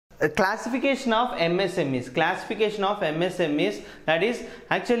classification of MSMEs. Classification of MSMEs, that is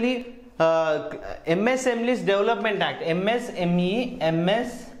actually MSMEs Development Act, MSME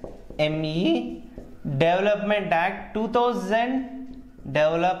Development Act 2000,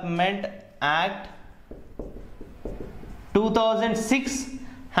 Development Act 2006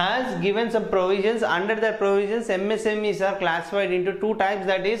 has given some provisions. Under the provisions, MSMEs are classified into two types,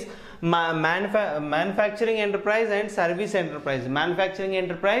 that is manufacturing enterprise and service enterprise. Manufacturing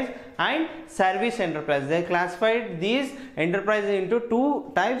enterprise and service enterprise. They classified these enterprises into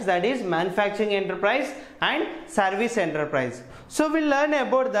two types, that is manufacturing enterprise and service enterprise. So we'll learn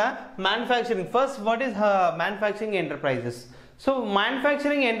about the manufacturing. First, what is manufacturing enterprises? So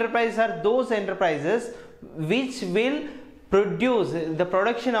manufacturing enterprises are those enterprises which will produce the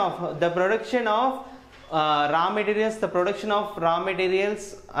production of raw materials. The production of raw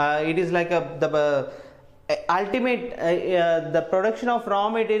materials, it is like the ultimate the production of raw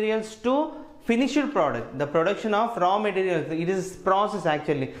materials to finished product. The production of raw materials, it is process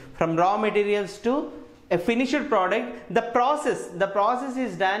actually from raw materials to a finished product. The process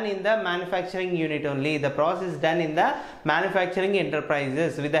is done in the manufacturing unit only. The process is done in the manufacturing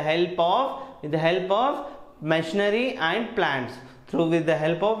enterprises with the help of machinery and plants. With the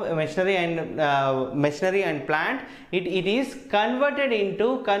help of machinery and plant, it is converted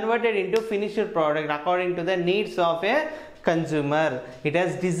into finished product according to the needs of a consumer. It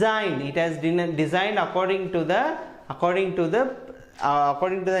has designed according to the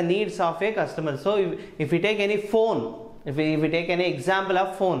needs of a customer. So if we take any phone, if we take any example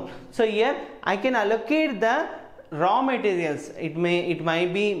of phone, so here I can allocate the raw materials. It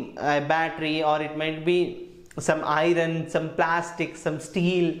might be a battery, or it might be some iron, some plastic, some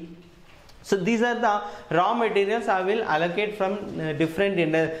steel. So these are the raw materials I will allocate from different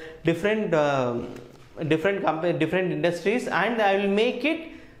industries, and I will make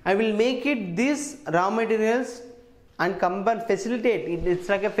it these raw materials and facilitate it. It's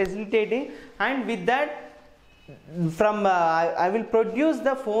like a facilitating, and with that I will produce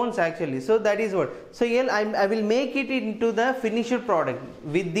the phones actually. So that is what. So here I will make it into the finished product.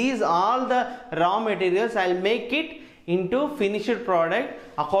 With these all the raw materials, I will make it into finished product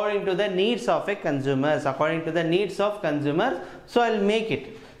according to the needs of a consumers. According to the needs of consumers. So I will make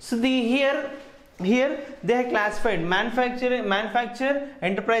it. So here they have classified manufacture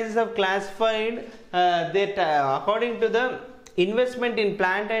enterprises have classified that according to the investment in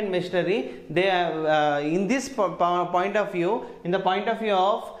plant and machinery. They have in this point of view, in the point of view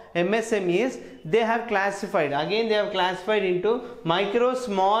of MSMEs, they have classified into micro,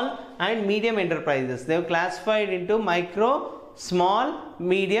 small and medium enterprises. They have classified into micro, small,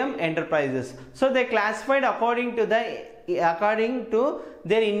 medium enterprises. So they classified according to their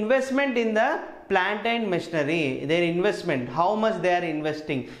investment in the plant and machinery. Their investment, how much they are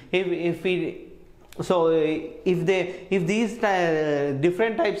investing. If these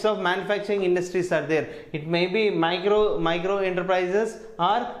different types of manufacturing industries are there, it may be micro enterprises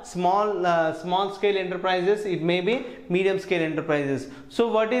or small scale enterprises, it may be medium scale enterprises. So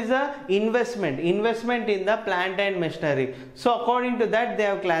what is the investment in the plant and machinery? So according to that they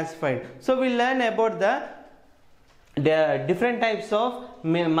have classified. So we learn about the different types of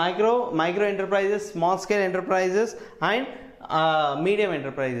micro enterprises, small scale enterprises and medium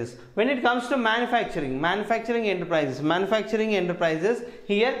enterprises. When it comes to manufacturing enterprises,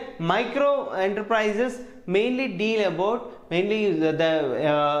 here micro enterprises mainly deal about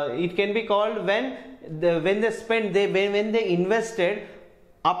it can be called when they invested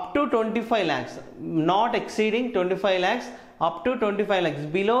up to 25 lakhs, not exceeding 25 lakhs, up to 25 lakhs.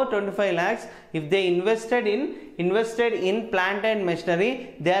 Below 25 lakhs, if they invested in plant and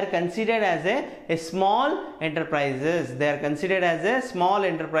machinery, they are considered as a small enterprises. They are considered as a small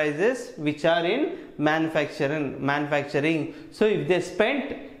enterprises which are in manufacturing. So if they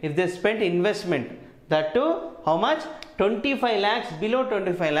spent investment, that too how much? 25 lakhs, below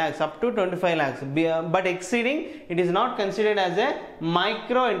 25 lakhs, up to 25 lakhs, but exceeding, it is not considered as a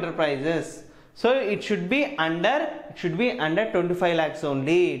micro enterprises. So it should be under 25 lakhs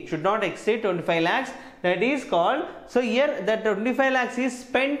only. It should not exceed 25 lakhs. That is called. So here the 25 lakhs is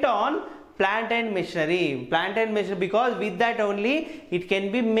spent on plant and machinery, because with that only it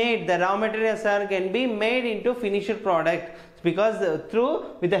can be made, the raw materials can be made into finished product, because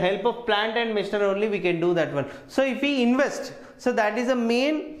with the help of plant and machinery only we can do that one. So if we invest, so that is a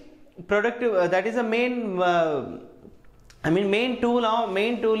main productive, that is a main main tool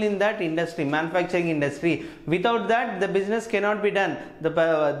in that industry, manufacturing industry. Without that the business cannot be done,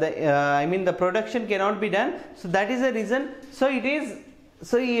 the production cannot be done. So that is the reason. So it is,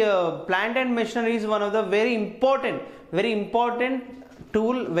 plant and machinery is one of the very important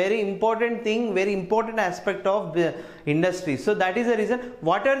tool, very important thing, very important aspect of the industry. So that is the reason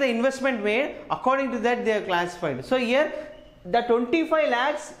whatever the investment made, according to that they are classified. So here the 25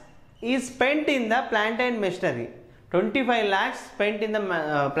 lakhs is spent in the plant and machinery. 25 lakhs spent in the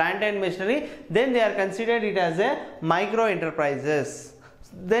plant and machinery, then they are considered it as a micro enterprises.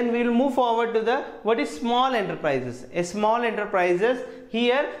 Then we will move forward to the what is small enterprises. A small enterprises,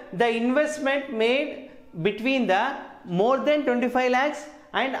 here the investment made between the more than 25 lakhs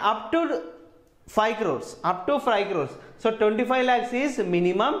and up to 5 crores, up to 5 crores. So 25 lakhs is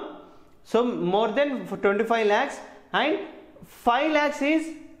minimum, so more than 25 lakhs, and 5 lakhs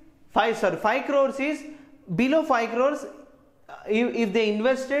is 5 crores is below 5 crores. If they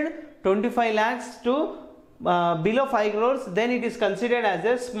invested 25 lakhs to below 5 crores, then it is considered as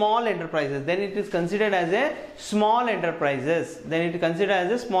a small enterprises. Then it is considered as a small enterprises. Then it is considered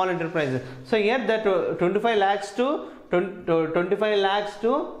as a small enterprises. So here the 25 lakhs to 25 lakhs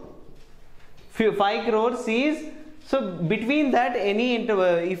to 5 crores is, so between that any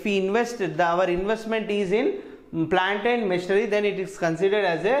if we invested, our investment is in plant and machinery, then it is considered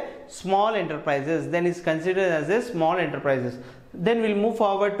as a small enterprises. Then it is considered as a small enterprises. Then we'll move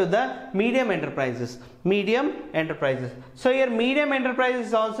forward to the medium enterprises. Medium enterprises. So here medium enterprises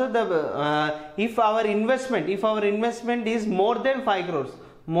is also the if our investment is more than 5 crores,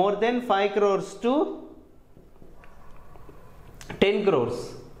 more than 5 crores to 10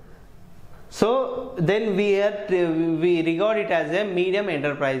 crores. So then we regard it as a medium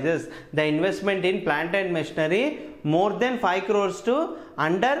enterprises. The investment in plant and machinery more than 5 crores to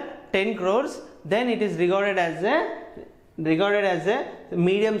under 10 crores, then it is regarded as a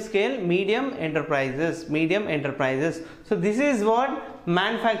medium scale, medium enterprises. So this is what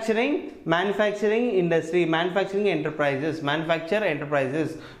manufacturing industry, manufacturing enterprises.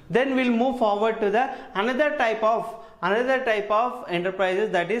 Then we'll move forward to the another type of enterprises,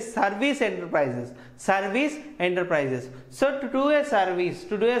 that is service enterprises. So to do a service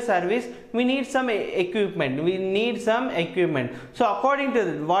we need some equipment, so according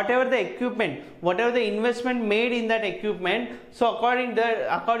to whatever the investment made in that equipment, so according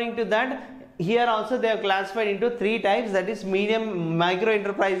to that, here also they are classified into 3 types, that is medium, micro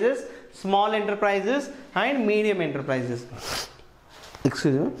enterprises, small enterprises and medium enterprises.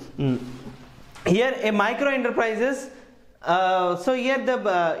 Excuse me. Here a micro enterprises, so here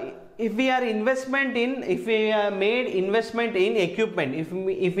the if we are made investment in equipment, if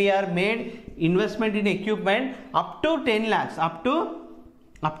we are made investment in equipment up to 10 lakhs, up to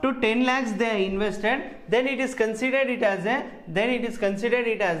 10 lakhs they are invested, then it is considered it as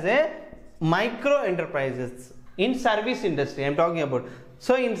a micro enterprises in service industry I am talking about.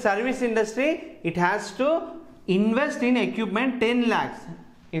 So in service industry it has to invest in equipment 10 lakhs.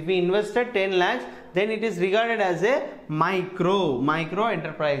 If we invested 10 lakhs, then it is regarded as a micro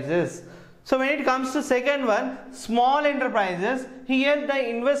enterprises. So when it comes to second one, small enterprises, here the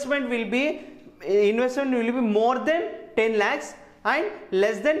investment will be more than 10 lakhs and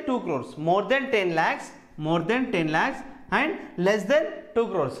less than 2 crores. More than 10 lakhs and less than 2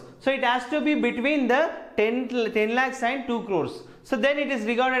 crores. So it has to be between the 10 lakhs and 2 crores. So then it is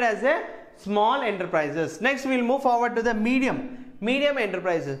regarded as a small enterprises. Next we will move forward to the medium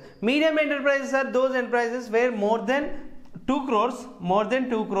enterprises. Medium enterprises are those enterprises where more than 2 crores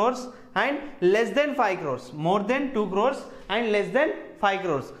and less than 5 crores. More than 2 crores and less than 5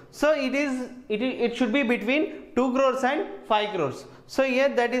 crores. So it should be between 2 crores and 5 crores. So here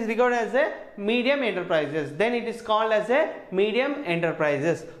that is regarded as a medium enterprises. Then it is called as a medium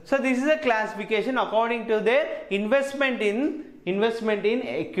enterprises. So this is a classification according to their investment in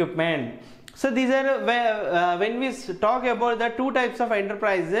equipment. So these are when we talk about the 2 types of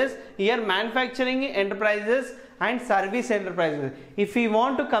enterprises, here manufacturing enterprises and service enterprises. If we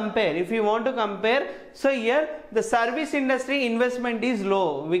want to compare, so here the service industry investment is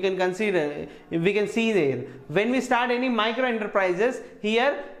low. We can see there. When we start any micro enterprises,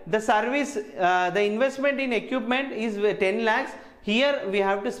 here the service, the investment in equipment is 10 lakhs. Here we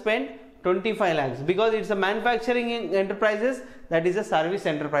have to spend 25 lakhs because it's a manufacturing enterprises, that is a service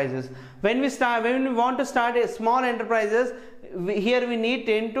enterprises. When we want to start a small enterprises, here we need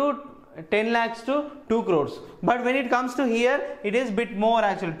 10 lakhs to 2 crores. But when it comes to here, it is bit more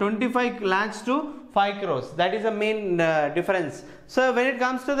actually, 25 lakhs to 5 crores. That is the main difference. So when it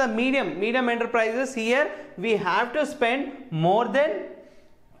comes to the medium enterprises, here we have to spend more than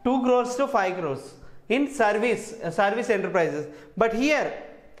 2 crores to 5 crores in service enterprises. But here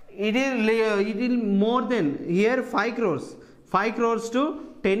it is more than, here 5 crores to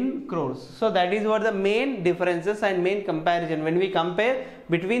 10 crores. So that is what the main differences and main comparison when we compare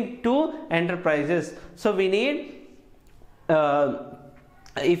between 2 enterprises. So we need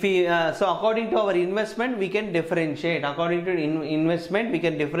if we so according to our investment we can differentiate, according to investment we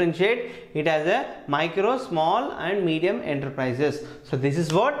can differentiate it as a micro, small and medium enterprises. So this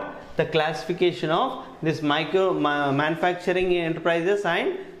is what the classification of this micro manufacturing enterprises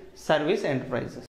and service enterprises.